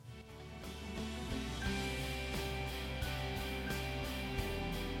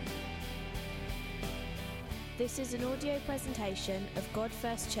This is an audio presentation of God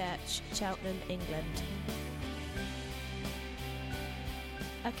First Church, Cheltenham, England.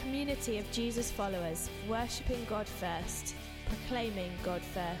 A community of Jesus followers, worshipping God first, proclaiming God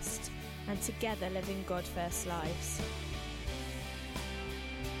first, and together living God first lives.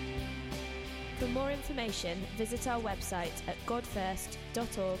 For more information, visit our website at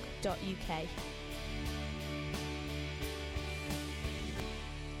godfirst.org.uk.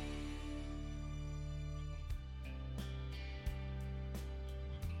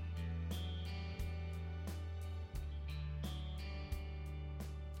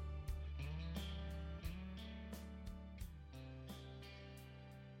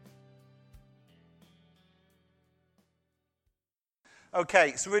 Okay,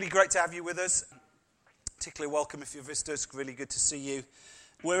 it's really great to have you with us. Particularly welcome if you're visitors. Really good to see you.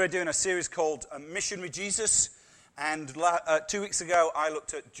 We're doing a series called Mission with Jesus. And 2 weeks ago, I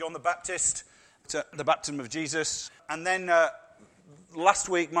looked at John the Baptist, to the baptism of Jesus. And then last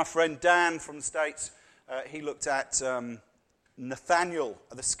week, my friend Dan from the States, he looked at Nathaniel,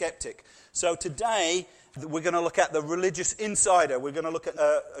 the skeptic. So today, we're going to look at the religious insider. We're going to look at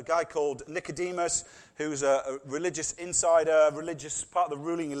a guy called Nicodemus, who's a religious insider, religious part of the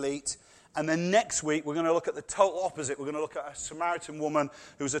ruling elite. And then next week, we're going to look at the total opposite. We're going to look at a Samaritan woman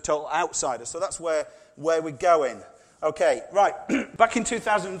who's a total outsider. So that's where we're going. Okay, right. Back in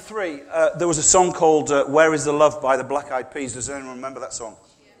 2003, there was a song called Where is the Love by the Black Eyed Peas. Does anyone remember that song?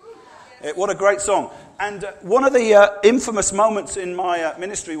 What a great song. And one of the infamous moments in my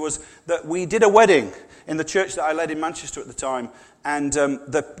ministry was that we did a wedding in the church that I led in Manchester at the time. And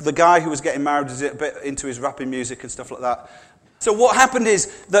the guy who was getting married was a bit into his rapping music and stuff like that. So what happened is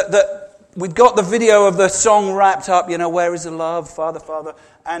that we'd got the video of the song wrapped up, you know, where is the love, Father, Father.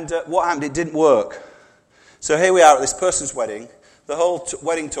 And what happened? It didn't work. So here we are at this person's wedding. The whole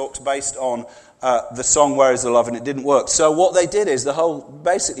wedding talk's based on the song Where is the Love, and it didn't work. So what they did is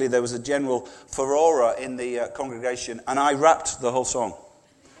basically there was a general furore in the congregation, and I rapped the whole song.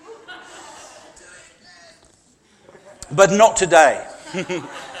 But not today.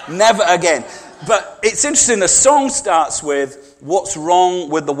 Never again. But it's interesting, the song starts with, what's wrong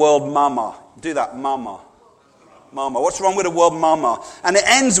with the world, mama? Do that, mama. Mama. What's wrong with the world, mama? And it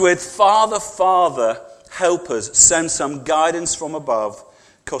ends with, Father, Father, help us, send some guidance from above,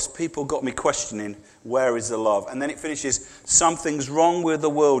 because people got me questioning, where is the love? And then it finishes, something's wrong with the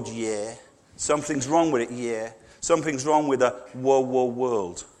world, yeah. Something's wrong with it, yeah. Something's wrong with the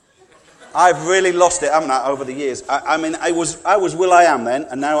world. I've really lost it, haven't I, over the years? I mean, I was Will.i.am then,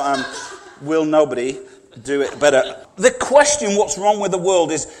 and now I'm Will Nobody do it better. The question, what's wrong with the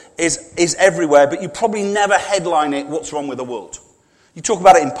world, is everywhere, but you probably never headline it, what's wrong with the world. You talk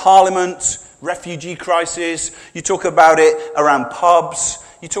about it in Parliament, refugee crisis, you talk about it around pubs,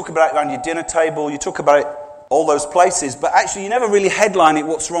 you talk about it around your dinner table, you talk about it all those places, but actually you never really headline it,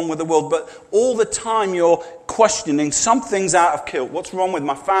 what's wrong with the world, but all the time you're questioning, something's out of kilt. What's wrong with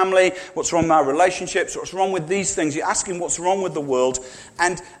my family? What's wrong with my relationships? What's wrong with these things? You're asking what's wrong with the world,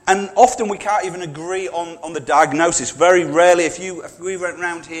 and often we can't even agree on the diagnosis. Very rarely, if we went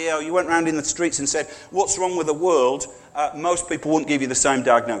round here, or you went round in the streets and said, what's wrong with the world, most people wouldn't give you the same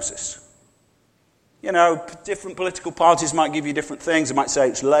diagnosis. You know, different political parties might give you different things. They might say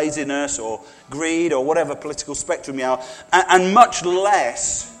it's laziness or greed or whatever political spectrum you are. And much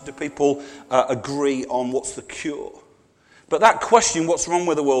less do people agree on what's the cure. But that question, what's wrong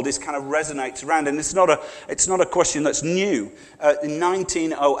with the world, is kind of resonates around. And it's not a question that's new. In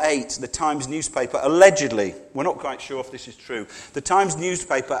 1908, the Times newspaper, allegedly, we're not quite sure if this is true, the Times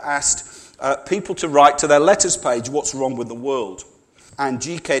newspaper asked people to write to their letters page, what's wrong with the world? And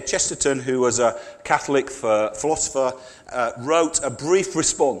G.K. Chesterton, who was a Catholic philosopher, wrote a brief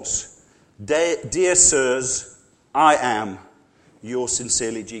response. Dear sirs, I am yours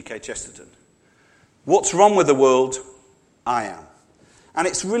sincerely, G.K. Chesterton. What's wrong with the world? I am. And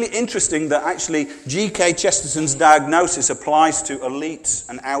it's really interesting that actually G.K. Chesterton's diagnosis applies to elites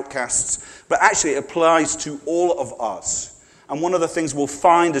and outcasts, but actually it applies to all of us. And one of the things we'll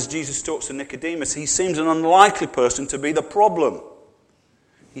find as Jesus talks to Nicodemus, he seems an unlikely person to be the problem.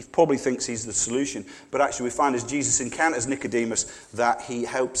 He probably thinks he's the solution. But actually we find as Jesus encounters Nicodemus that he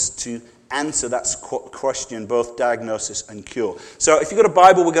helps to answer that question, both diagnosis and cure. So if you've got a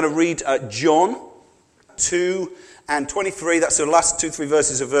Bible, we're going to read John 2 and 23. That's the last 2-3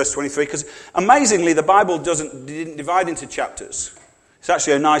 verses of verse 23. Because amazingly, the Bible didn't divide into chapters. It's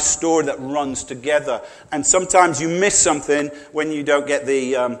actually a nice story that runs together. And sometimes you miss something when you don't get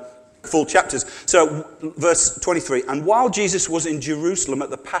the full chapters. So, verse 23, and while Jesus was in Jerusalem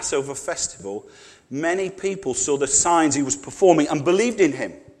at the Passover festival, many people saw the signs he was performing and believed in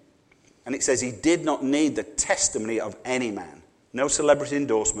him. And it says he did not need the testimony of any man. No celebrity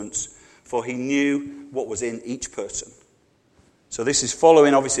endorsements, for he knew what was in each person. So this is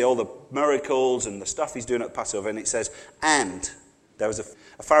following, obviously, all the miracles and the stuff he's doing at Passover. And it says, and there was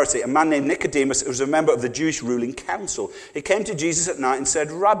a Pharisee, a man named Nicodemus, who was a member of the Jewish ruling council. He came to Jesus at night and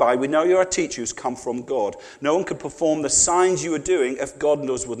said, Rabbi, we know you're a teacher who's come from God. No one could perform the signs you are doing if God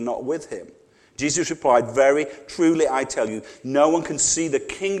was not with him. Jesus replied, very truly I tell you, no one can see the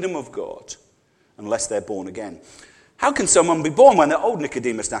kingdom of God unless they're born again. How can someone be born when they're old,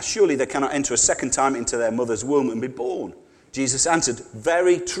 Nicodemus asked? Surely they cannot enter a second time into their mother's womb and be born. Jesus answered,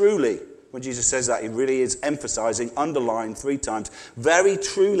 very truly. When Jesus says that, he really is emphasizing, underlined 3 times. Very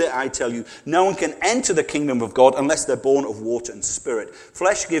truly, I tell you, no one can enter the kingdom of God unless they're born of water and spirit.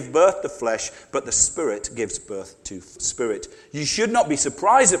 Flesh gives birth to flesh, but the spirit gives birth to spirit. You should not be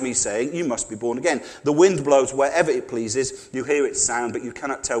surprised at me saying, you must be born again. The wind blows wherever it pleases. You hear its sound, but you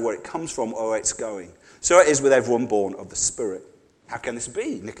cannot tell where it comes from or where it's going. So it is with everyone born of the Spirit. How can this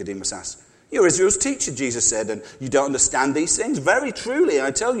be? Nicodemus asked. You're Israel's teacher, Jesus said, and you don't understand these things? Very truly,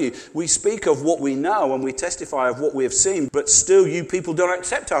 I tell you, we speak of what we know and we testify of what we have seen, but still you people don't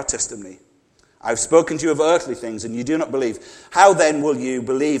accept our testimony. I've spoken to you of earthly things and you do not believe. How then will you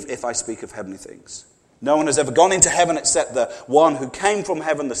believe if I speak of heavenly things? No one has ever gone into heaven except the one who came from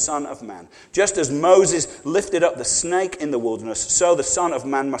heaven, the Son of Man. Just as Moses lifted up the snake in the wilderness, so the Son of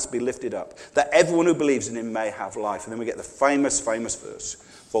Man must be lifted up, that everyone who believes in him may have life. And then we get the famous verse.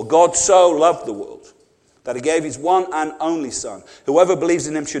 For God so loved the world that he gave his one and only Son. Whoever believes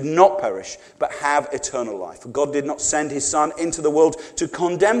in him should not perish, but have eternal life. For God did not send his Son into the world to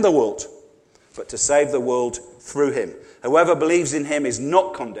condemn the world, but to save the world through him. Whoever believes in him is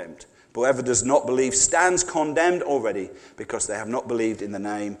not condemned. But whoever does not believe stands condemned already, because they have not believed in the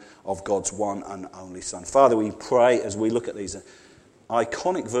name of God's one and only Son. Father, we pray as we look at these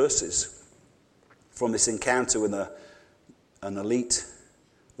iconic verses from this encounter with an elite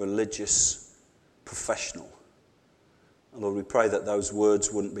religious professional. And Lord, we pray that those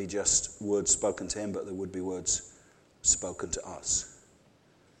words wouldn't be just words spoken to him, but they would be words spoken to us.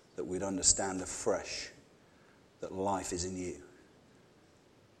 That we'd understand afresh that life is in you.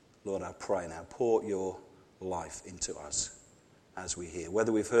 Lord, I pray now, pour your life into us as we hear.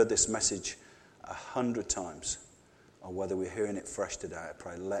 Whether we've heard this message 100 times or whether we're hearing it fresh today, I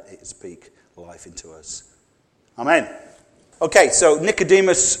pray, let it speak life into us. Amen. Okay, so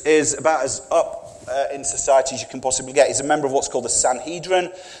Nicodemus is about as up in society as you can possibly get. He's a member of what's called the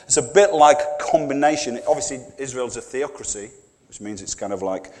Sanhedrin. It's a bit like a combination. Obviously, Israel's a theocracy, which means it's kind of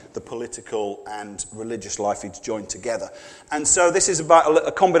like the political and religious life is joined together. And so this is about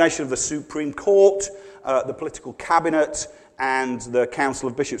a combination of the Supreme Court, the political cabinet, and the Council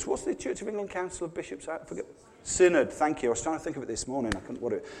of Bishops. What's the Church of England Council of Bishops? I forget. Synod, thank you. I was trying to think of it this morning. I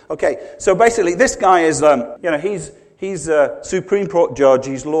couldn't. Okay, so basically this guy is, he's a Supreme Court judge,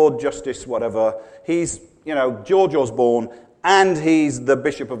 he's Lord Justice, whatever. He's, George Osborne, and he's the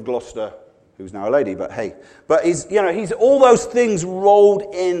Bishop of Gloucester, who's now a lady, but hey. But he's all those things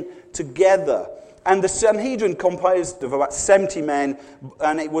rolled in together. And the Sanhedrin composed of about 70 men,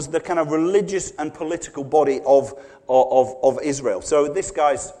 and it was the kind of religious and political body of Israel. So this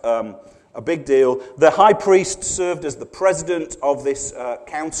guy's a big deal. The high priest served as the president of this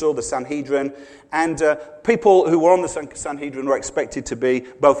council, the Sanhedrin, and people who were on the Sanhedrin were expected to be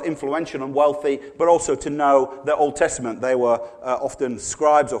both influential and wealthy, but also to know the Old Testament. They were often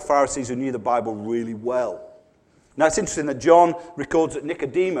scribes or Pharisees who knew the Bible really well. Now it's interesting that John records that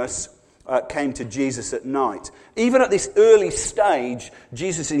Nicodemus came to Jesus at night. Even at this early stage,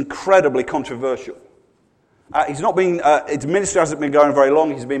 Jesus is incredibly controversial. His ministry hasn't been going very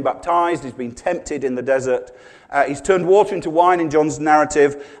long. He's been baptized. He's been tempted in the desert. He's turned water into wine in John's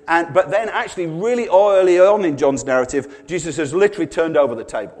narrative. But then actually really early on in John's narrative, Jesus has literally turned over the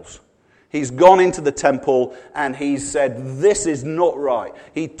tables. He's gone into the temple and he's said, this is not right.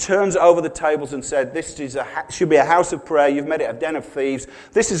 He turns over the tables and said, this should be a house of prayer. You've made it a den of thieves.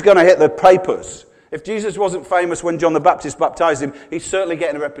 This is going to hit the papers. If Jesus wasn't famous when John the Baptist baptized him, he's certainly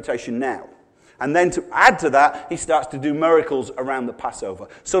getting a reputation now. And then to add to that, he starts to do miracles around the Passover.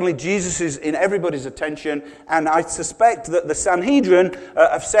 Suddenly Jesus is in everybody's attention, and I suspect that the Sanhedrin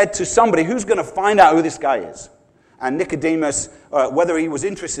have said to somebody, who's going to find out who this guy is? And Nicodemus, whether he was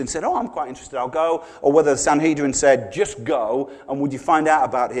interested and said, I'm quite interested, I'll go, or whether the Sanhedrin said, just go, and would you find out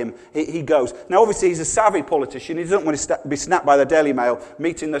about him? He goes. Now, obviously, he's a savvy politician. He doesn't want to be snapped by the Daily Mail,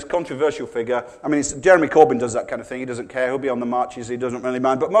 meeting this controversial figure. I mean, Jeremy Corbyn does that kind of thing. He doesn't care. He'll be on the marches. He doesn't really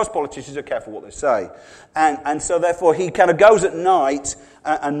mind. But most politicians are careful what they say. And so, therefore, he kind of goes at night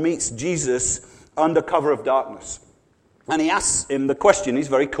and meets Jesus under cover of darkness. And he asks him the question. He's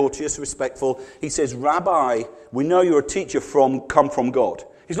very courteous, respectful. He says, Rabbi, we know you're a teacher come from God.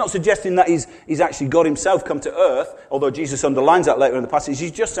 He's not suggesting that he's actually God himself come to earth, although Jesus underlines that later in the passage.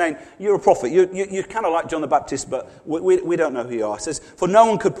 He's just saying, you're a prophet. You're kind of like John the Baptist, but we don't know who you are. He says, for no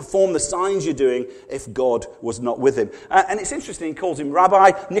one could perform the signs you're doing if God was not with him. And it's interesting, he calls him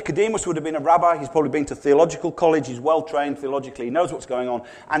rabbi. Nicodemus would have been a rabbi. He's probably been to theological college. He's well-trained theologically. He knows what's going on.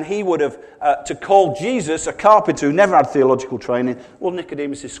 And he would have, to call Jesus a carpenter who never had theological training, well,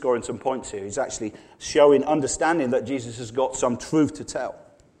 Nicodemus is scoring some points here. He's actually showing understanding that Jesus has got some truth to tell.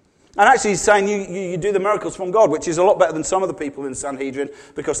 And actually he's saying you do the miracles from God, which is a lot better than some of the people in Sanhedrin,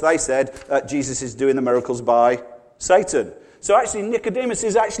 because they said Jesus is doing the miracles by Satan. So actually Nicodemus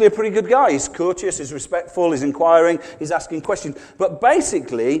is actually a pretty good guy. He's courteous, he's respectful, he's inquiring, he's asking questions. But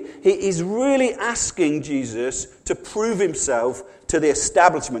basically he is really asking Jesus to prove himself to the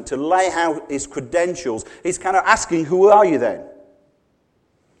establishment, to lay out his credentials. He's kind of asking, who are you then?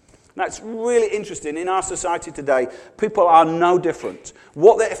 Now, it's really interesting. In our society today, people are no different.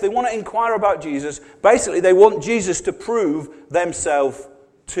 If they want to inquire about Jesus, basically they want Jesus to prove themselves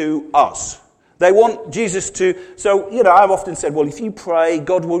to us. They want Jesus to... So, I've often said, well, if you pray,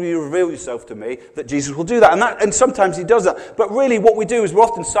 God, will you reveal yourself to me, that Jesus will do that. And sometimes he does that. But really what we do is we'll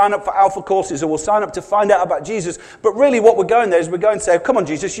often sign up for alpha courses, or we'll sign up to find out about Jesus. But really what we're going there is we're going to say, come on,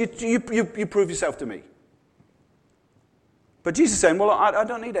 Jesus, you prove yourself to me. But Jesus is saying, well, I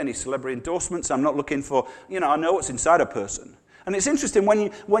don't need any celebrity endorsements. I'm not looking for, I know what's inside a person. And it's interesting,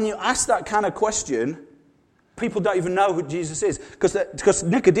 when you ask that kind of question, people don't even know who Jesus is. Because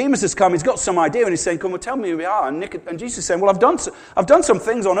Nicodemus has come, he's got some idea, and he's saying, come on, tell me who we are. And Jesus is saying, well, I've done some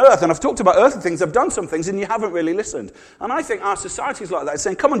things on earth, and I've talked about earthly things, I've done some things, and you haven't really listened. And I think our society's like that. It's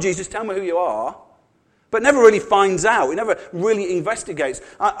saying, come on, Jesus, tell me who you are. But never really finds out. It never really investigates.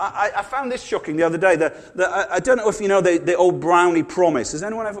 I found this shocking the other day. I don't know if you know the old brownie promise. Has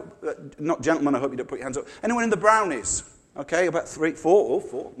anyone ever... not gentlemen, I hope you don't put your hands up. Anyone in the brownies? Okay, about 3, 4. Oh,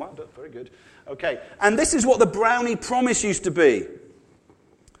 4. Well done, very good. Okay, and this is what the brownie promise used to be.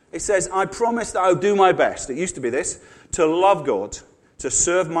 It says, I promise that I'll do my best. It used to be this. To love God, to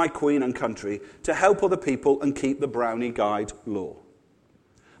serve my queen and country, to help other people and keep the brownie guide law.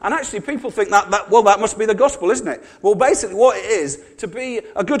 And actually, people think that must be the gospel, isn't it? Well, basically, what it is, to be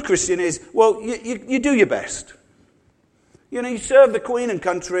a good Christian is, well, you do your best. You serve the Queen and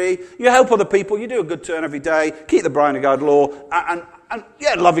country, you help other people, you do a good turn every day, keep the brownie guide law, and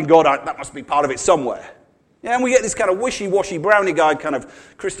loving God, that must be part of it somewhere. Yeah, and we get this kind of wishy-washy brownie guide kind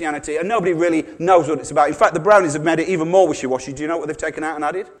of Christianity, and nobody really knows what it's about. In fact, the brownies have made it even more wishy-washy. Do you know what they've taken out and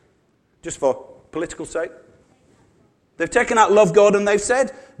added? Just for political sake? They've taken out love God and they've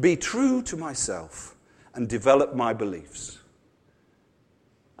said, be true to myself and develop my beliefs.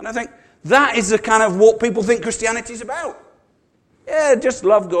 And I think that is the kind of what people think Christianity is about. Yeah, just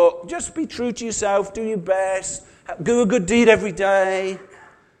love God. Just be true to yourself. Do your best. Do a good deed every day.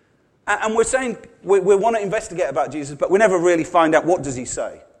 And we're saying we want to investigate about Jesus, but we never really find out what does he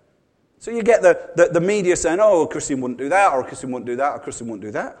say. So you get the media saying, oh, a Christian wouldn't do that, or a Christian wouldn't do that, or a Christian wouldn't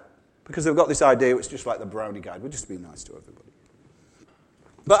do that. Because they've got this idea, it's just like the brownie guide. We'll just be nice to everybody.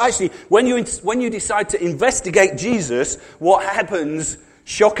 But actually, when you decide to investigate Jesus, what happens,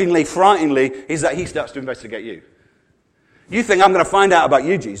 shockingly, frighteningly, is that he starts to investigate you. You think, I'm going to find out about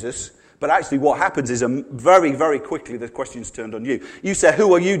you, Jesus. But actually what happens is very, very quickly the question's turned on you. You say,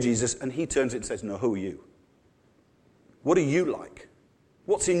 who are you, Jesus? And he turns it and says, no, who are you? What are you like?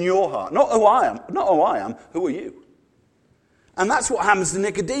 What's in your heart? Not who I am, who are you? And that's what happens to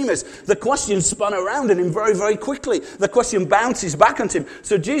Nicodemus. The question spun around on him very, very quickly. The question bounces back on him.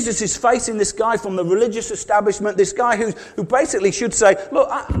 So Jesus is facing this guy from the religious establishment, this guy who basically should say, look,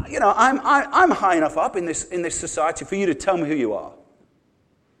 I'm high enough up in this society for you to tell me who you are.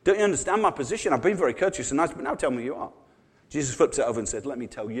 Don't you understand my position? I've been very courteous and nice, but now tell me who you are. Jesus flips it over and said, let me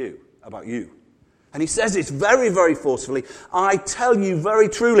tell you about you. And he says this very, very forcefully. I tell you very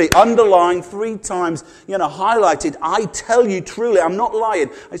truly, underlined 3 times, highlighted. I tell you truly, I'm not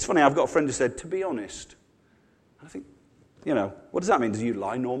lying. It's funny, I've got a friend who said, to be honest. And I think, what does that mean? Do you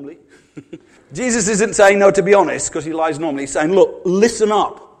lie normally? Jesus isn't saying no, to be honest, because he lies normally. He's saying, look, listen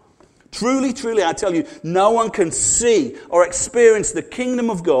up. Truly, truly, I tell you, no one can see or experience the kingdom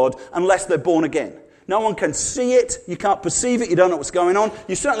of God unless they're born again. No one can see it, you can't perceive it, you don't know what's going on,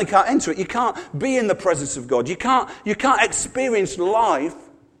 you certainly can't enter it, you can't be in the presence of God, you can't experience life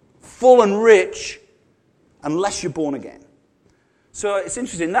full and rich unless you're born again. So it's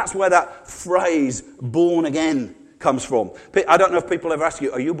interesting, that's where that phrase, born again, comes from. I don't know if people ever ask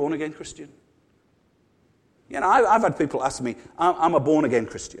you, are you a born again Christian? I've had people ask me, I'm a born again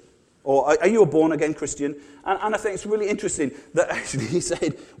Christian. Or are you a born-again Christian? And I think it's really interesting that actually he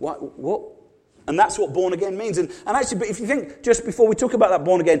said, what? And that's what born again means. And actually, but if you think, just before we talk about that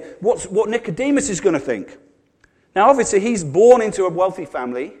born again, what Nicodemus is going to think. Now, obviously, he's born into a wealthy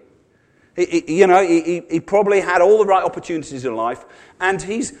family. He probably had all the right opportunities in life. And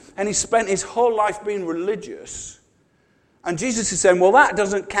he's spent his whole life being religious. And Jesus is saying, well, that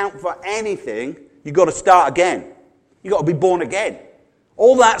doesn't count for anything. You've got to start again. You've got to be born again.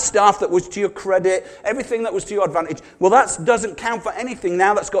 All that stuff that was to your credit, everything that was to your advantage, well, that doesn't count for anything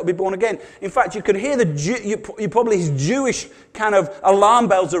now. That's got to be born again. In fact, you could hear his Jewish kind of alarm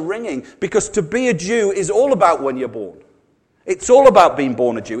bells are ringing, because to be a Jew is all about when you're born. It's all about being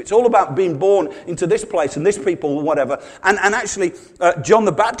born a Jew. It's all about being born into this place and this people and whatever. And actually, John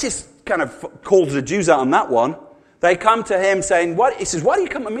the Baptist kind of calls the Jews out on that one. They come to him saying, he says, why do you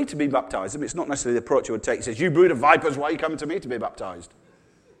come to me to be baptized? I mean, it's not necessarily the approach you would take. He says, you brood of vipers, why are you coming to me to be baptized?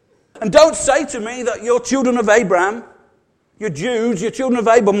 And don't say to me that you're children of Abraham, you're Jews, you're children of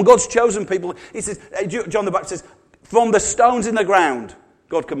Abraham, God's chosen people. He says, John the Baptist says, from the stones in the ground,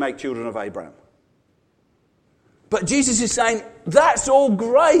 God can make children of Abraham. But Jesus is saying, that's all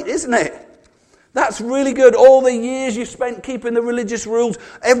great, isn't it? That's really good. All the years you've spent keeping the religious rules,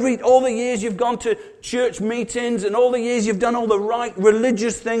 all the years you've gone to church meetings, and all the years you've done all the right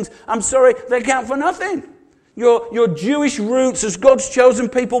religious things, I'm sorry, they count for nothing. Your Jewish roots as God's chosen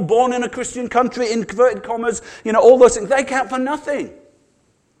people born in a Christian country, in inverted commas, all those things, they count for nothing.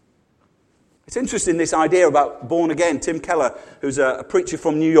 It's interesting, this idea about born again. Tim Keller, who's a preacher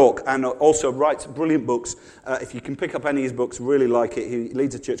from New York and also writes brilliant books. If you can pick up any of his books, really like it. He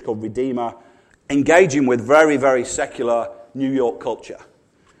leads a church called Redeemer, engaging with very, very secular New York culture.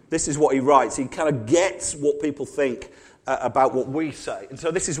 This is what he writes. He kind of gets what people think about what we say. And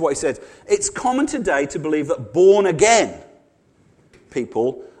so this is what he says. It's common today to believe that born again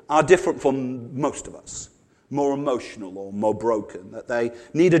people are different from most of us. More emotional or more broken. That they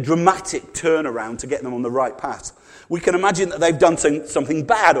need a dramatic turnaround to get them on the right path. We can imagine that they've done something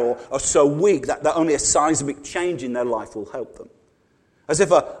bad or so weak that only a seismic change in their life will help them. As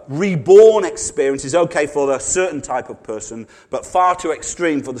if a reborn experience is okay for a certain type of person, but far too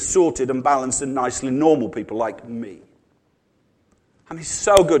extreme for the sorted and balanced and nicely normal people like me. I mean, he's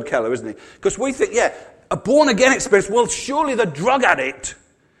so good, Keller, isn't he? Because we think, a born-again experience, well, surely the drug addict,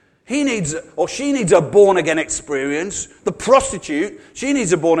 he needs, or she needs a born-again experience. The prostitute, she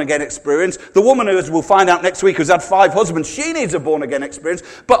needs a born-again experience. The woman who, as we'll find out next week, who's had 5 husbands, she needs a born-again experience.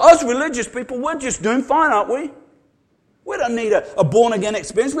 But us religious people, we're just doing fine, aren't we? We don't need a born-again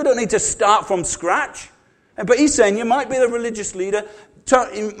experience. We don't need to start from scratch. But he's saying you might be the religious leader,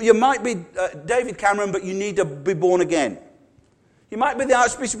 you might be David Cameron, but you need to be born again. You might be the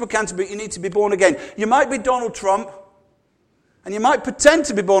Archbishop of Canterbury, but you need to be born again. You might be Donald Trump, and you might pretend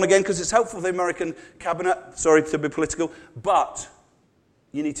to be born again because it's helpful for the American cabinet, sorry to be political, but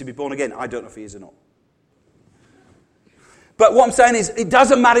you need to be born again. I don't know if he is or not. But what I'm saying is, it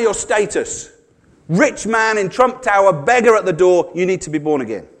doesn't matter your status. Rich man in Trump Tower, beggar at the door, you need to be born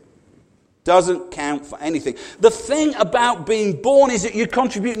again. Doesn't count for anything. The thing about being born is that you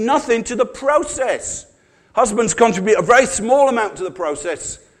contribute nothing to the process. Husbands contribute a very small amount to the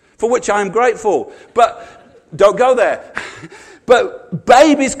process, for which I am grateful. But don't go there. But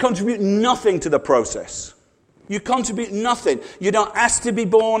babies contribute nothing to the process. You contribute nothing. You don't ask to be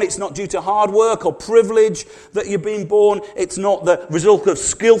born. It's not due to hard work or privilege that you're being born. It's not the result of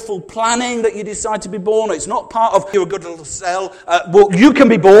skillful planning that you decide to be born. It's not part of, you're a good little cell. Well, you can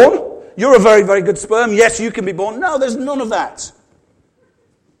be born. You're a very, very good sperm. Yes, you can be born. No, there's none of that.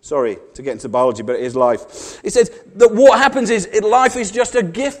 Sorry to get into biology, but it is life. It says that what happens is life is just a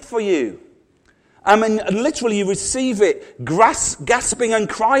gift for you. I mean, literally you receive it gasping and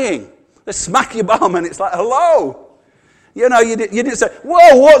crying. They smack your bum and it's like, hello. You didn't say,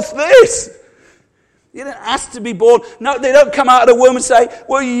 whoa, what's this? You didn't ask to be born. No, they don't come out of the womb and say,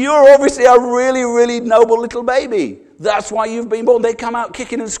 well, you're obviously a really, really noble little baby. That's why you've been born. They come out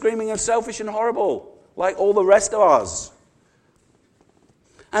kicking and screaming and selfish and horrible, like all the rest of us.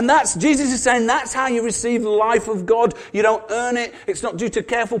 And Jesus is saying that's how you receive the life of God. You don't earn it. It's not due to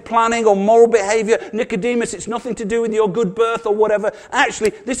careful planning or moral behavior. Nicodemus, it's nothing to do with your good birth or whatever.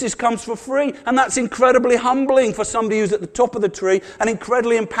 Actually, this comes for free. And that's incredibly humbling for somebody who's at the top of the tree and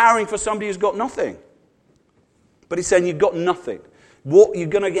incredibly empowering for somebody who's got nothing. But he's saying you've got nothing. What you're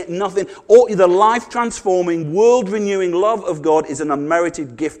going to get nothing. Or the life-transforming, world-renewing love of God is an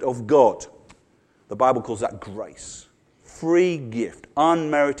unmerited gift of God. The Bible calls that grace. Free gift,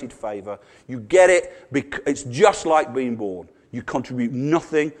 unmerited favor. You get it, it's just like being born. You contribute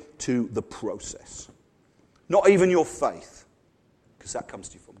nothing to the process. Not even your faith, because that comes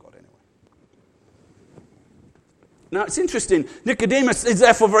to you from God anyway. Now, it's interesting. Nicodemus is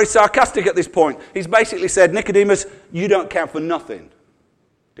therefore very sarcastic at this point. He's basically said, Nicodemus, you don't count for nothing.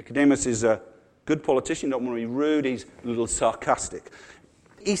 Nicodemus is a good politician, don't want to be rude, he's a little sarcastic.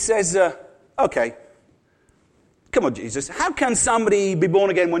 He says, okay, come on, Jesus, how can somebody be born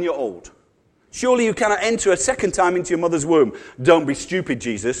again when you're old? Surely you cannot enter a second time into your mother's womb. Don't be stupid,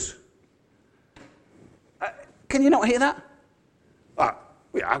 Jesus. Can you not hear that?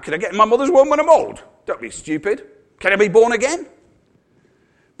 How can I get in my mother's womb when I'm old? Don't be stupid. Can I be born again?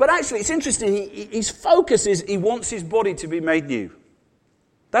 But actually, it's interesting. His focus is he wants his body to be made new.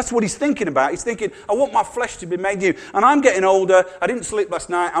 That's what he's thinking about. He's thinking, I want my flesh to be made new. And I'm getting older. I didn't sleep last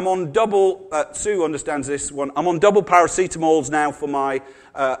night. I'm on double, Sue understands this one. I'm on double paracetamols now for my,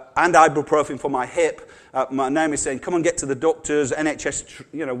 and ibuprofen for my hip. My name is saying, come and get to the doctors.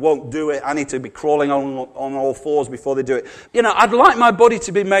 NHS, won't do it. I need to be crawling on all fours before they do it. I'd like my body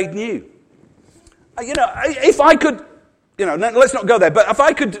to be made new. If I could, let's not go there, but if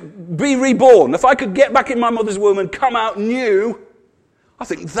I could be reborn, if I could get back in my mother's womb and come out new, I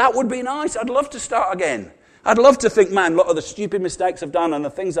think that would be nice. I'd love to start again. I'd love to think, man, look at the stupid mistakes I've done and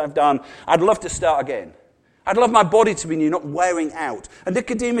the things I've done. I'd love to start again. I'd love my body to be new, not wearing out. And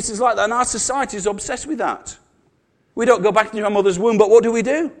Nicodemus is like that, and our society is obsessed with that. We don't go back into our mother's womb, but what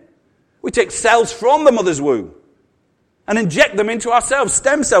do? We take cells from the mother's womb and inject them into ourselves,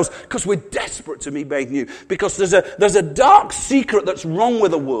 stem cells, because we're desperate to be made new. Because there's a dark secret that's wrong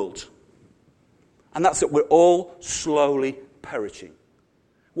with the world. And that's that we're all slowly perishing.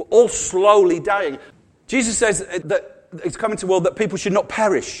 We're all slowly dying. Jesus says that it's coming to the world that people should not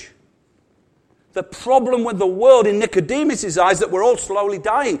perish. The problem with the world in Nicodemus' eyes is that we're all slowly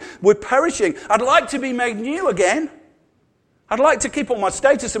dying. We're perishing. I'd like to be made new again. I'd like to keep all my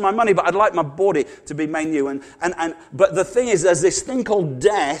status and my money, but I'd like my body to be made new. But the thing is, there's this thing called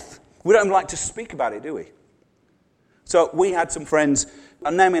death. We don't like to speak about it, do we? So we had some friends,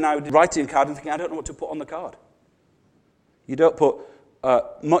 and Naomi and I were writing a card and thinking, I don't know what to put on the card. You don't put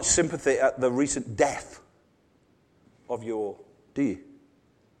much sympathy at the recent death of your, do you?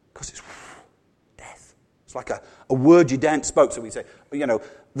 Because it's death. It's like a word you daren't spoke. So we say,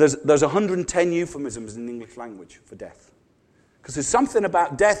 there's 110 euphemisms in the English language for death. Because there's something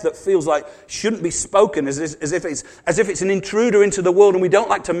about death that feels like shouldn't be spoken, as if it's an intruder into the world, and we don't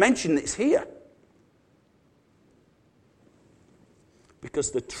like to mention it's here.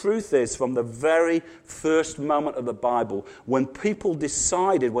 Because the truth is, from the very first moment of the Bible, when people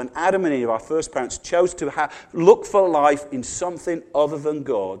decided, when Adam and Eve, our first parents, chose to look for life in something other than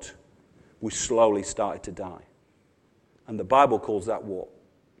God, we slowly started to die. And the Bible calls that what?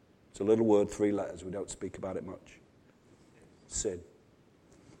 It's a little word, 3 letters. We don't speak about it much. Sin.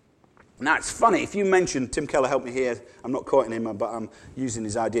 Now, it's funny, if you mention, Tim Keller helped me here, I'm not quoting him, but I'm using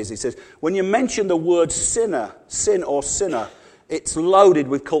his ideas. He says, when you mention the word sinner, sin or sinner, it's loaded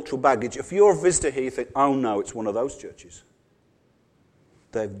with cultural baggage. If you're a visitor here, you think, oh no, it's one of those churches.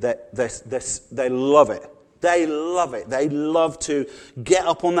 They love it. They love it. They love to get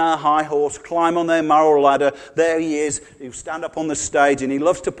up on their high horse, climb on their moral ladder. There he is. He'll stand up on the stage and he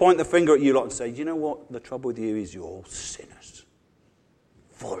loves to point the finger at you lot and say, you know what? The trouble with you is you're all sinners.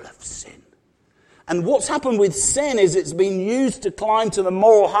 Full of sin. And what's happened with sin is it's been used to climb to the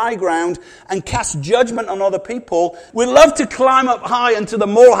moral high ground and cast judgment on other people. We love to climb up high into the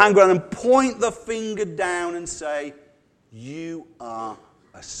moral high ground and point the finger down and say, you are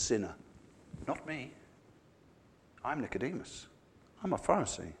a sinner. Not me. I'm Nicodemus. I'm a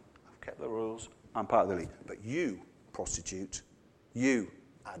Pharisee. I've kept the rules. I'm part of the elite. But you, prostitute, you,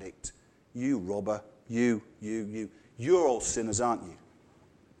 addict, you, robber, you're all sinners, aren't you?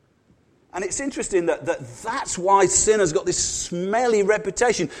 And it's interesting that's why sin has got this smelly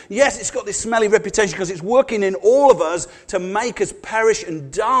reputation. Yes, it's got this smelly reputation because it's working in all of us to make us perish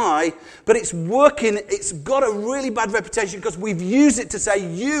and die. But it's got a really bad reputation because we've used it to say,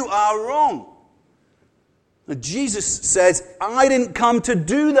 you are wrong. And Jesus says, I didn't come to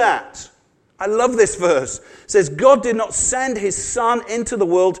do that. I love this verse. It says, God did not send his son into the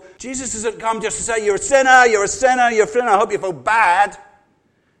world. Jesus hasn't come just to say, you're a sinner, you're a sinner, you're a sinner, I hope you feel bad.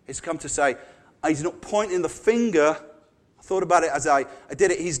 He's come to say, he's not pointing the finger. I thought about it as I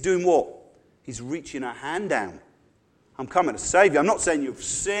did it. He's doing what? He's reaching a hand down. I'm coming to save you. I'm not saying you've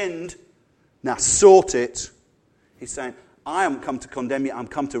sinned. Now sort it. He's saying, I haven't come to condemn you. I'm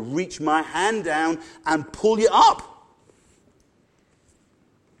come to reach my hand down and pull you up.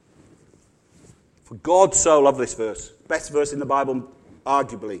 For God so loved this verse. Best verse in the Bible,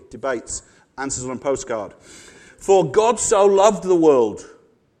 arguably. Debates. Answers on a postcard. For God so loved the world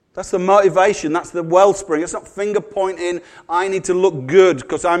That's the motivation. That's the wellspring. It's not finger pointing. I need to look good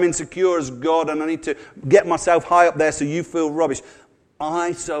because I'm insecure as God and I need to get myself high up there so you feel rubbish.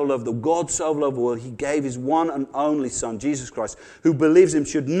 God so loved the world, He gave His one and only Son, Jesus Christ, who believes Him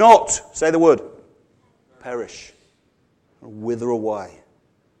should not, say the word, perish or wither away,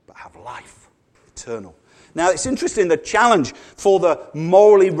 but have life eternal. Now, it's interesting, the challenge for the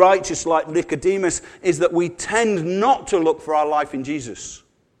morally righteous like Nicodemus is that we tend not to look for our life in Jesus.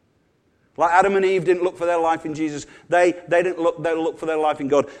 Like Adam and Eve didn't look for their life in Jesus. They look for their life in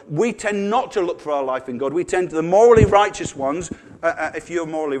God. We tend not to look for our life in God. We tend to, the morally righteous ones, if you're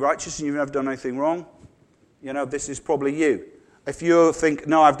morally righteous and you've never done anything wrong, this is probably you. If you think,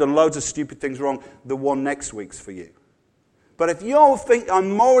 no, I've done loads of stupid things wrong, the one next week's for you. But if you think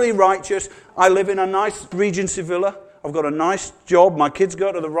I'm morally righteous, I live in a nice Regency villa, I've got a nice job, my kids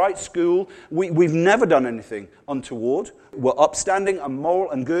go to the right school, we've never done anything untoward, we're upstanding and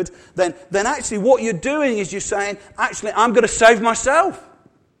moral and good, then actually what you're doing is you're saying, actually, I'm going to save myself.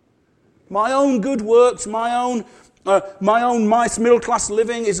 My own good works, my nice middle-class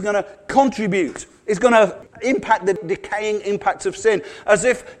living is going to contribute. It's going to impact the decaying impacts of sin. As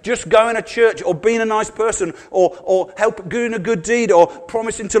if just going to church or being a nice person or doing a good deed or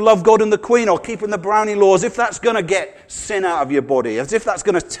promising to love God and the Queen or keeping the brownie law, as if that's going to get sin out of your body. As if that's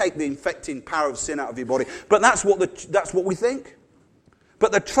going to take the infecting power of sin out of your body. But that's what we think.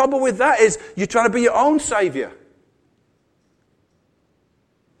 But the trouble with that is you're trying to be your own saviour.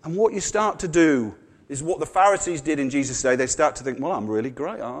 And what you start to do is what the Pharisees did in Jesus' day. They start to think, well, I'm really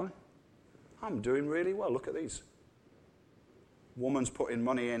great, aren't I? I'm doing really well. Look at these. Woman's putting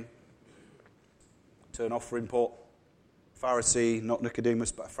money in. Turn offering pot. Pharisee, not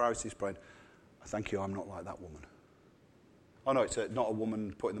Nicodemus, but a Pharisee's praying, thank you, I'm not like that woman. Oh no, it's not a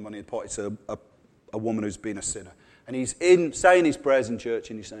woman putting the money in the pot. It's a woman who's been a sinner. And he's saying his prayers in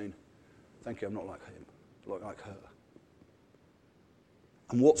church and he's saying, thank you, I'm not like him. Like her.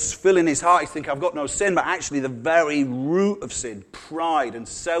 And what's filling his heart, he's thinking, I've got no sin, but actually the very root of sin, pride and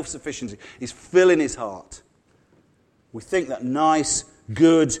self-sufficiency, is filling his heart. We think that nice,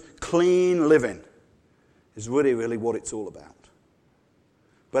 good, clean living is really, really what it's all about.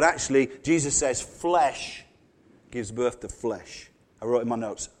 But actually, Jesus says, flesh gives birth to flesh. I wrote in my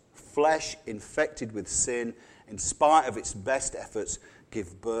notes, flesh infected with sin, in spite of its best efforts,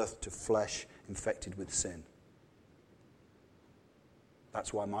 give birth to flesh infected with sin.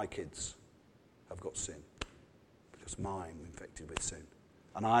 That's why my kids have got sin. Because mine were infected with sin.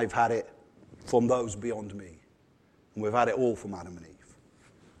 And I've had it from those beyond me. And we've had it all from Adam and Eve.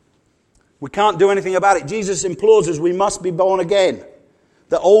 We can't do anything about it. Jesus implores us, we must be born again.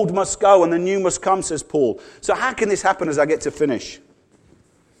 The old must go and the new must come, says Paul. So how can this happen as I get to finish?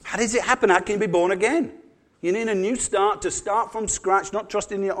 How does it happen? How can you be born again? You need a new start, to start from scratch, not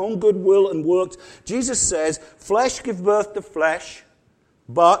trust in your own good will and works. Jesus says, flesh gives birth to flesh,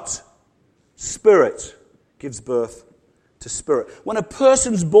 but spirit gives birth to spirit. When a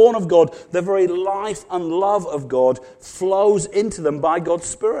person's born of God, the very life and love of God flows into them by God's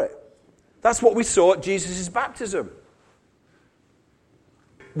Spirit. That's what we saw at Jesus' baptism.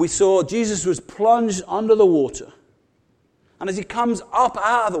 We saw Jesus was plunged under the water. And as he comes up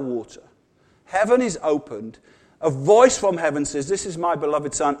out of the water, heaven is opened. A voice from heaven says, this is my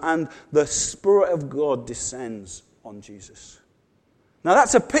beloved Son. And the Spirit of God descends on Jesus. Now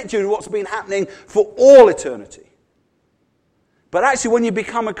that's a picture of what's been happening for all eternity. But actually when you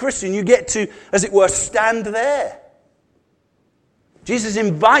become a Christian, you get to, as it were, stand there. Jesus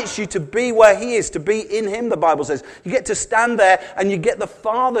invites you to be where he is, to be in him, the Bible says. You get to stand there and you get the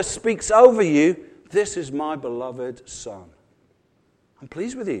Father speaks over you. This is my beloved Son. I'm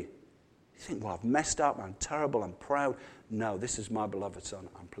pleased with you. You think, well, I've messed up, I'm terrible, I'm proud. No, this is my beloved Son.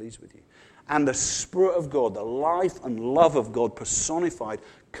 I'm pleased with you. And the Spirit of God, the life and love of God personified,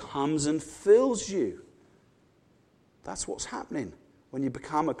 comes and fills you. That's what's happening when you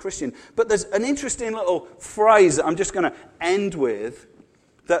become a Christian. But there's an interesting little phrase that I'm just going to end with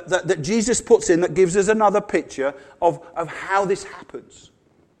that Jesus puts in that gives us another picture of how this happens.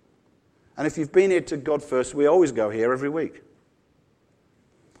 And if you've been here to God First, we always go here every week.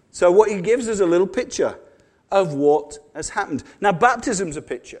 So what he gives us a little picture of what has happened. Now, baptism's a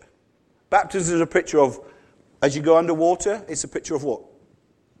picture. Baptism is a picture of, as you go underwater, it's a picture of what?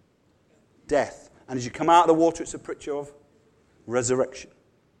 Death. And as you come out of the water, it's a picture of resurrection.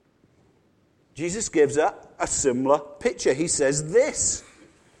 Jesus gives a similar picture. He says this.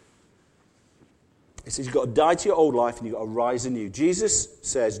 He says you've got to die to your old life and you've got to rise anew. Jesus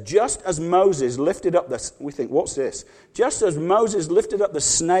says, just as Moses lifted up the... We think, what's this? Just as Moses lifted up the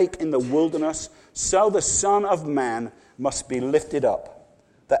snake in the wilderness, so the Son of Man must be lifted up,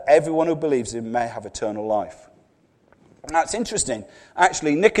 that everyone who believes in him may have eternal life. And that's interesting.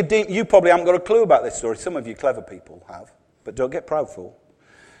 Actually, Nicodemus, you probably haven't got a clue about this story. Some of you clever people have, but don't get proudful.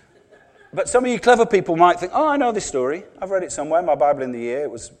 But some of you clever people might think, oh, I know this story. I've read it somewhere in my Bible in the year.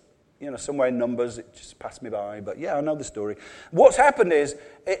 It was, somewhere in Numbers. It just passed me by. But yeah, I know the story. What's happened is,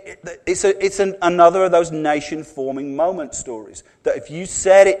 it's another of those nation-forming moment stories. That if you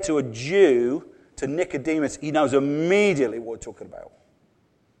said it to a Jew, to Nicodemus, he knows immediately what we're talking about.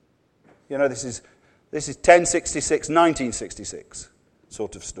 This is 1066, 1966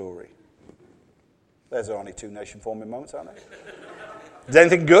 sort of story. There's only two nation-forming moments, aren't there? Does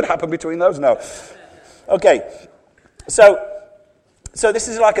anything good happen between those? No. Okay, so this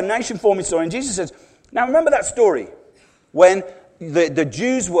is like a nation-forming story, and Jesus says, now remember that story when the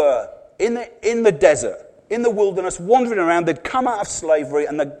Jews were in the desert, in the wilderness, wandering around. They'd come out of slavery,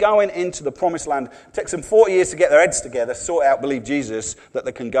 and they're going into the promised land. It takes them 40 years to get their heads together, sort out, believe Jesus, that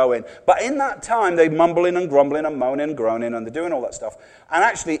they can go in. But in that time, they're mumbling and grumbling and moaning and groaning, and they're doing all that stuff. And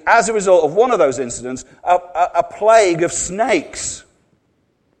actually, as a result of one of those incidents, a plague of snakes.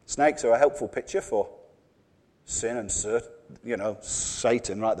 Snakes are a helpful picture for sin and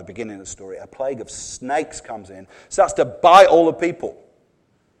Satan right at the beginning of the story. A plague of snakes comes in, starts to bite all the people.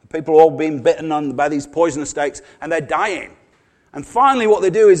 The people are all being bitten by these poisonous snakes, and they're dying. And finally what they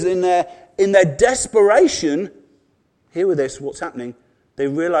do is in their desperation, hear with this, what's happening, they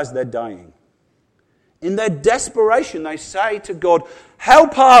realize they're dying. In their desperation, they say to God,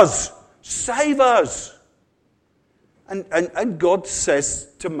 help us, save us. And God says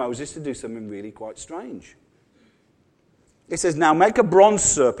to Moses to do something really quite strange. He says, now make a bronze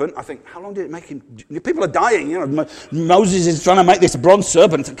serpent. I think, how long did it make him? People are dying. Moses is trying to make this bronze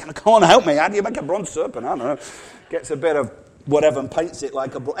serpent. Come on, help me. How do you make a bronze serpent? I don't know. Gets a bit of whatever and paints it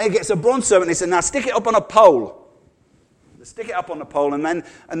like a bronze. He gets a bronze serpent. He said, now stick it up on a pole. They stick it up on the pole. And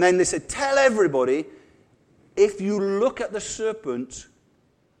then they said, tell everybody, if you look at the serpent,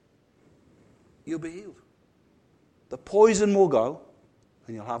 you'll be healed. The poison will go,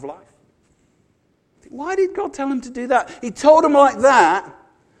 and you'll have life. Why did God tell him to do that? He told him like that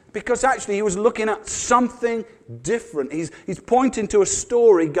because actually he was looking at something different. He's pointing to a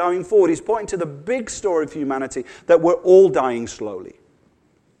story going forward. He's pointing to the big story of humanity, that we're all dying slowly.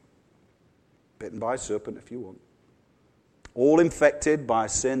 Bitten by a serpent, if you want. All infected by a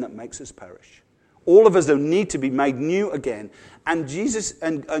sin that makes us perish. All of us that need to be made new again. And Jesus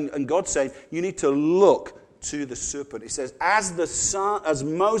and God saying, you need to look to the serpent. He says, as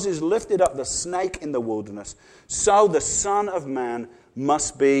Moses lifted up the snake in the wilderness, so the Son of Man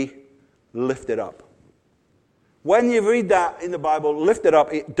must be lifted up. When you read that in the Bible, lifted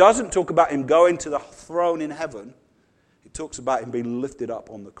up, it doesn't talk about him going to the throne in heaven. It talks about him being lifted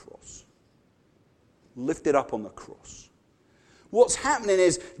up on the cross. Lifted up on the cross. What's happening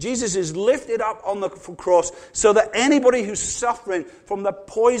is Jesus is lifted up on the cross so that anybody who's suffering from the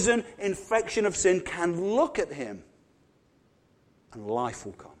poison infection of sin can look at him and life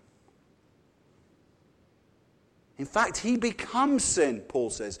will come. In fact, he becomes sin, Paul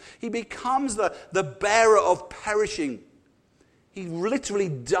says. He becomes the bearer of perishing. He literally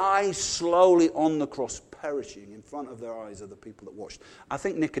dies slowly on the cross, perishing in front of their eyes of the people that watched. I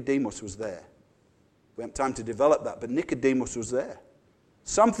think Nicodemus was there. We haven't time to develop that, but Nicodemus was there.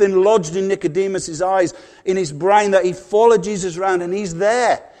 Something lodged in Nicodemus' eyes, in his brain, that he followed Jesus around and he's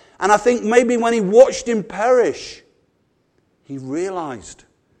there. And I think maybe when he watched him perish, he realized,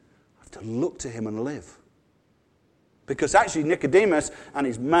 I have to look to him and live. Because actually Nicodemus and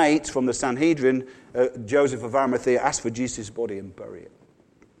his mates from the Sanhedrin, Joseph of Arimathea, asked for Jesus' body and bury it.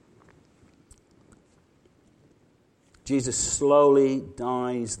 Jesus slowly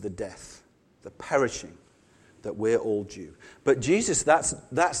dies the death, the perishing that we're all due. But Jesus,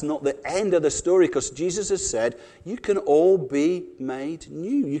 that's not the end of the story, because Jesus has said, you can all be made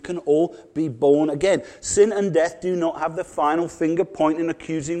new. You can all be born again. Sin and death do not have the final finger pointing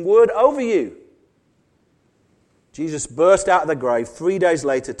accusing word over you. Jesus burst out of the grave 3 days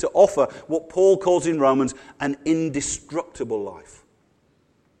later to offer what Paul calls in Romans an indestructible life.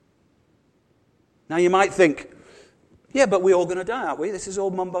 Now you might think, yeah, but we're all going to die, aren't we? This is all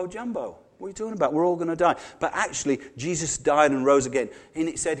mumbo jumbo. What are you talking about? We're all going to die. But actually, Jesus died and rose again. And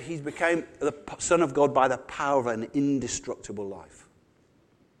it said he became the Son of God by the power of an indestructible life.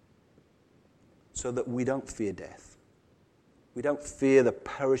 So that we don't fear death. We don't fear the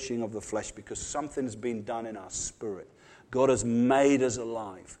perishing of the flesh, because something has been done in our spirit. God has made us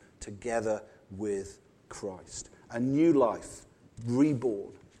alive together with Christ. A new life,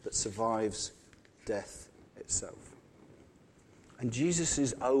 reborn, that survives death itself. And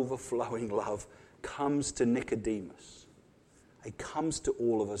Jesus' overflowing love comes to Nicodemus He comes to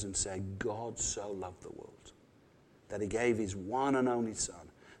all of us and says, God so loved the world that he gave his one and only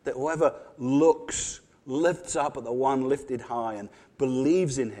Son, that whoever lifts up at the one lifted high and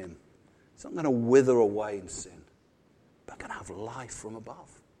believes in him, it's not going to wither away in sin, but going to have life from above.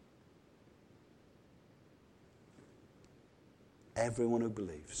 Everyone who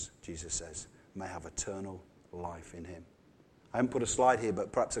believes, Jesus says, may have eternal life in him. I haven't put a slide here,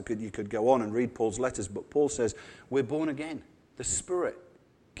 but perhaps you could go on and read Paul's letters. But Paul says, we're born again. The Spirit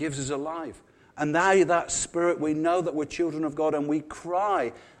gives us a life. And now that Spirit, we know that we're children of God, and we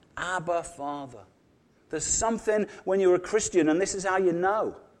cry, Abba, Father. There's something when you're a Christian, and this is how you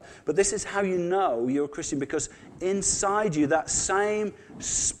know. But this is how you know you're a Christian, because inside you, that same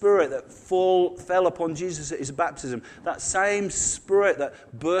Spirit that fell upon Jesus at his baptism, that same Spirit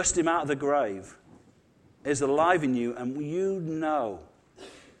that burst him out of the grave, is alive in you, and you know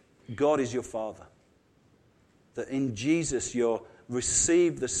God is your Father. That in Jesus you'll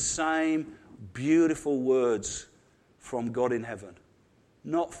receive the same beautiful words from God in heaven.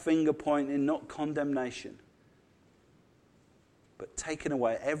 Not finger pointing, not condemnation, but taking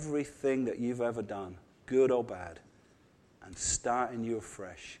away everything that you've ever done, good or bad, and starting you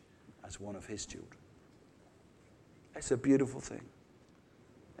afresh as one of his children. It's a beautiful thing.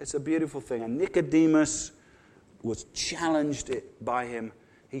 It's a beautiful thing. And Nicodemus was challenged by him.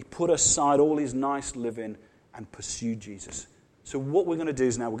 He put aside all his nice living and pursued Jesus. So what we're going to do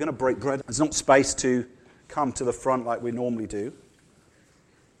is now we're going to break bread. There's not space to come to the front like we normally do.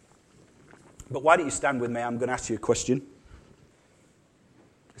 But why don't you stand with me? I'm going to ask you a question.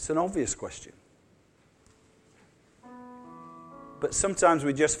 It's an obvious question. But sometimes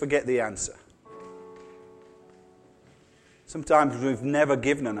we just forget the answer. Sometimes we've never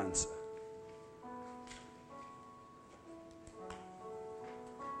given an answer.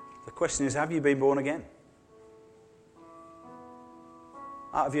 The question is, have you been born again?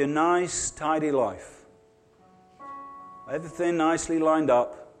 Out of your nice, tidy life, everything nicely lined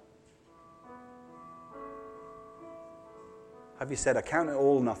up, have you said, I count it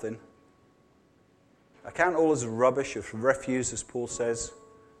all nothing? I count it all as rubbish, as refuse, as Paul says,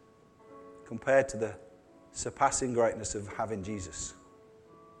 compared to the surpassing greatness of having Jesus.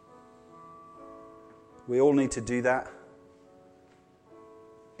 We all need to do that.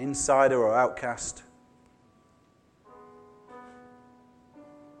 Insider or outcast.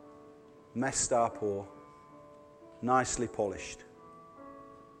 Messed up or nicely polished.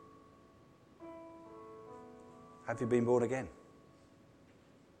 Have you been born again?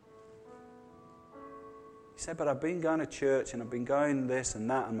 You say, but I've been going to church and I've been going this and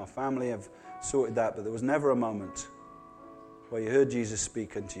that and my family have sorted that, but there was never a moment where you heard Jesus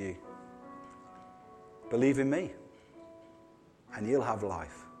speak unto you. Believe in me and you'll have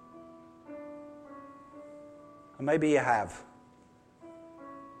life. And maybe you have,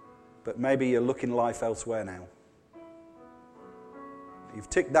 but maybe you're looking life elsewhere now. You've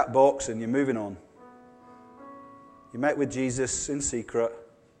ticked that box and you're moving on. You met with Jesus in secret,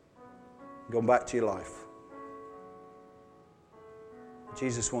 gone back to your life.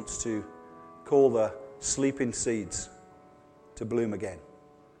 Jesus wants to call the sleeping seeds to bloom again.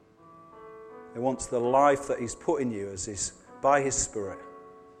 He wants the life that he's put in you by his Spirit.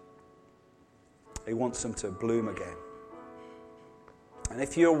 He wants them to bloom again. And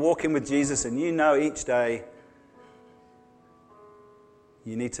if you're walking with Jesus and you know each day,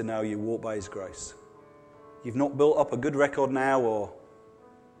 you need to know you walk by his grace. You've not built up a good record now or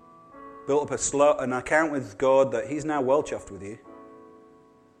built up an account with God that he's now well chuffed with you.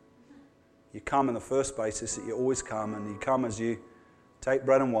 You come in the first basis that you always come, and you come as you take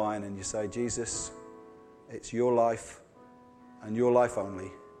bread and wine and you say, Jesus, it's your life and your life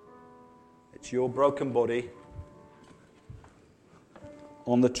only. It's your broken body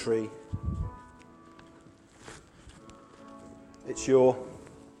on the tree. It's your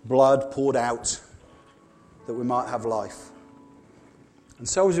blood poured out that we might have life. And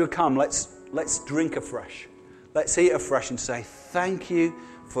so as we come, let's drink afresh. Let's eat afresh and say, thank you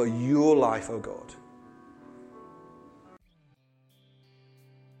for your life, O God.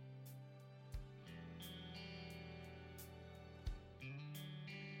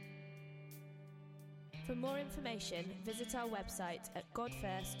 For more information, visit our website at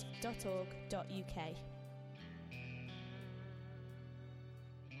godfirst.org.uk.